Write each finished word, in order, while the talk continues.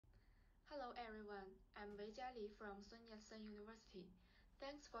everyone, I'm Wei Jiali from Sun Yat-sen University.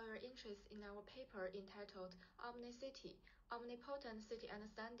 Thanks for your interest in our paper entitled OmniCity, Omnipotent City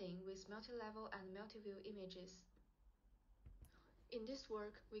Understanding with Multi-Level and Multi-View Images. In this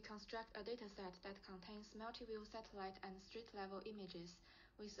work, we construct a dataset that contains multi-view satellite and street-level images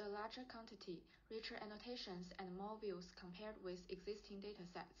with a larger quantity, richer annotations, and more views compared with existing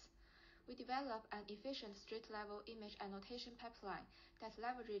datasets. We develop an efficient street-level image annotation pipeline that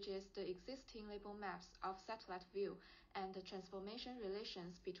leverages the existing label maps of satellite view and the transformation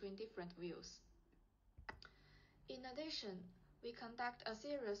relations between different views. In addition, we conduct a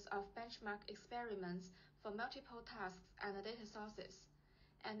series of benchmark experiments for multiple tasks and data sources,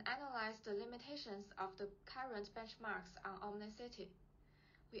 and analyze the limitations of the current benchmarks on OmniCity.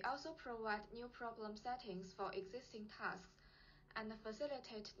 We also provide new problem settings for existing tasks and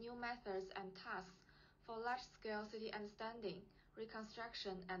facilitate new methods and tasks for large-scale city understanding,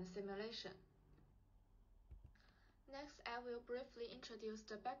 reconstruction, and simulation. Next, I will briefly introduce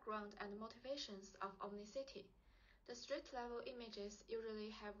the background and motivations of OmniCity. The street-level images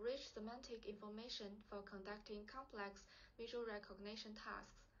usually have rich semantic information for conducting complex visual recognition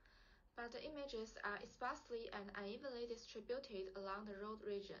tasks, but the images are sparsely and unevenly distributed along the road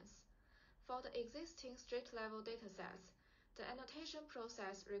regions. For the existing street-level datasets, the annotation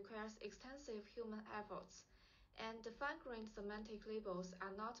process requires extensive human efforts, and the fine-grained semantic labels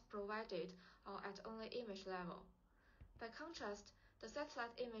are not provided or at only image level. By contrast, the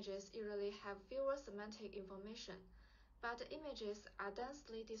satellite images usually have fewer semantic information, but the images are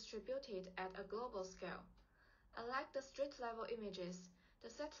densely distributed at a global scale. Unlike the street-level images,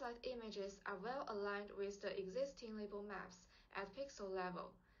 the satellite images are well aligned with the existing label maps at pixel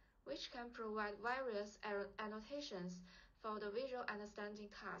level, which can provide various annotations for the visual understanding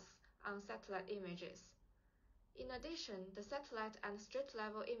tasks on satellite images. In addition, the satellite and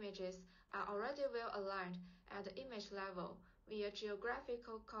street-level images are already well aligned at the image level via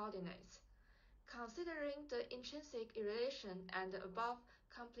geographical coordinates. Considering the intrinsic relation and the above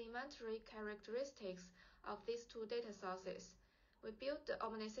complementary characteristics of these two data sources, we built the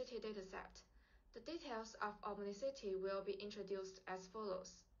OmniCity dataset. The details of OmniCity will be introduced as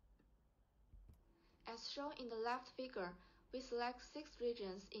follows. As shown in the left figure, we select 6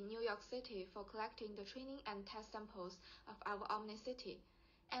 regions in New York City for collecting the training and test samples of our OmniCity,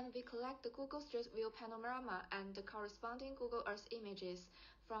 and we collect the Google Street View panorama and the corresponding Google Earth images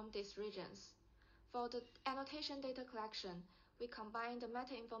from these regions. For the annotation data collection, we combine the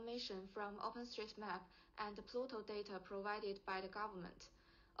meta-information from OpenStreetMap and the Pluto data provided by the government.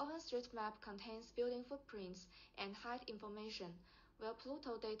 OpenStreetMap contains building footprints and height information, while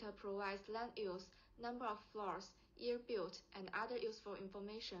Pluto data provides land use, number of floors, year built, and other useful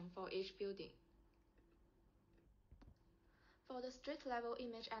information for each building. For the street-level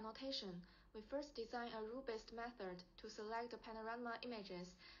image annotation, we first design a rule-based method to select the panorama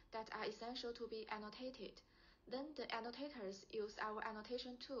images that are essential to be annotated. Then the annotators use our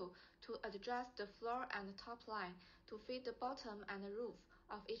annotation tool to adjust the floor and top line to fit the bottom and the roof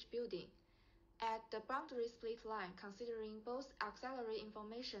of each building. Add the boundary split line considering both auxiliary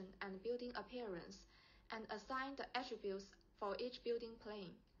information and building appearance, and assign the attributes for each building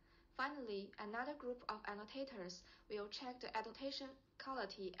plane. Finally, another group of annotators will check the annotation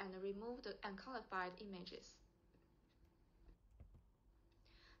quality and remove the unqualified images.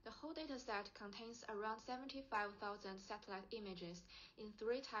 The whole dataset contains around 75,000 satellite images in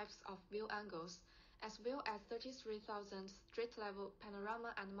 3 types of view angles, as well as 33,000 street-level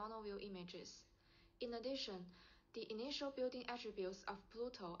panorama and monoview images. In addition, the initial building attributes of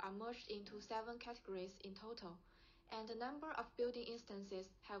Pluto are merged into 7 categories in total, and the number of building instances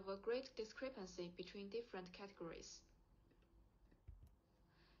have a great discrepancy between different categories.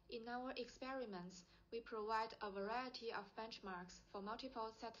 In our experiments, we provide a variety of benchmarks for multiple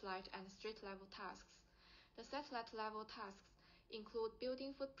satellite and street-level tasks. The satellite-level tasks include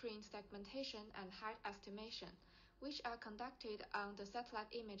building footprint segmentation and height estimation, which are conducted on the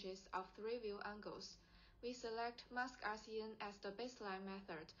satellite images of 3 view angles. We select mask RCN as the baseline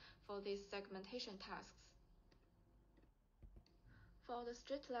method for these segmentation tasks. For the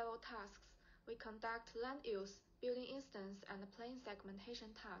street-level tasks, we conduct land use, building instance, and plane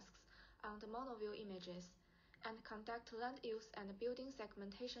segmentation tasks on the monoview images, and conduct land use and building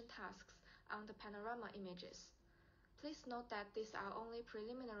segmentation tasks on the panorama images. Please note that these are only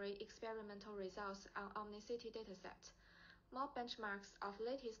preliminary experimental results on OmniCity dataset. More benchmarks of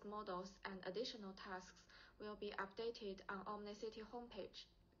latest models and additional tasks will be updated on OmniCity homepage.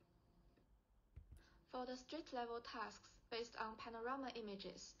 For the street-level tasks based on panorama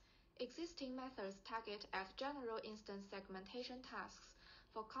images, existing methods target at general instance segmentation tasks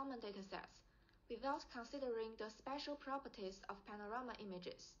for common datasets, without considering the special properties of panorama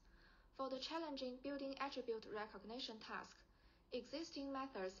images. For the challenging building attribute recognition task, existing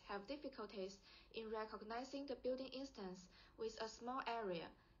methods have difficulties in recognizing the building instance with a small area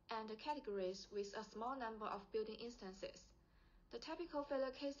and the categories with a small number of building instances. The typical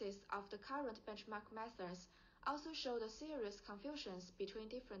failure cases of the current benchmark methods also show the serious confusions between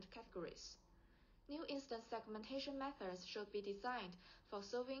different categories. New instance segmentation methods should be designed for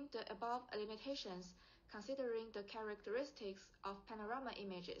solving the above limitations, considering the characteristics of panorama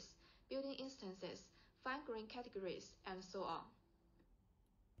images, building instances, fine-grained categories, and so on.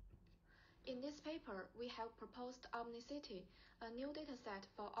 In this paper, we have proposed OmniCity, a new dataset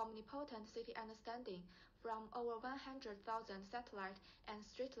for omnipotent city understanding from over 100,000 satellite and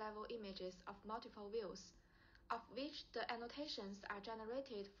street-level images of multiple views, of which the annotations are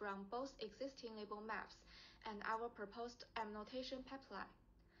generated from both existing label maps and our proposed annotation pipeline.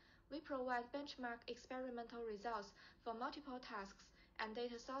 We provide benchmark experimental results for multiple tasks and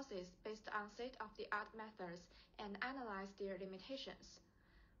data sources based on state-of-the-art methods and analyze their limitations.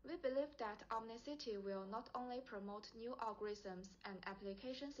 We believe that OmniCity will not only promote new algorithms and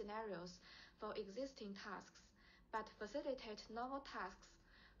application scenarios for existing tasks, but facilitate novel tasks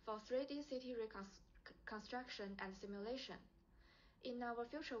for 3D city reconstruction and simulation. In our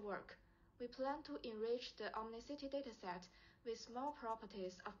future work, we plan to enrich the OmniCity dataset with more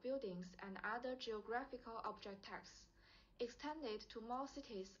properties of buildings and other geographical object types, extend it to more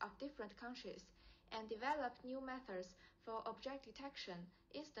cities of different countries, and develop new methods for object detection,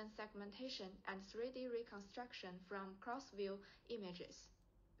 instance segmentation, and 3D reconstruction from cross-view images.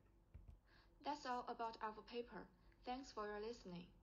 That's all about our paper. Thanks for your listening.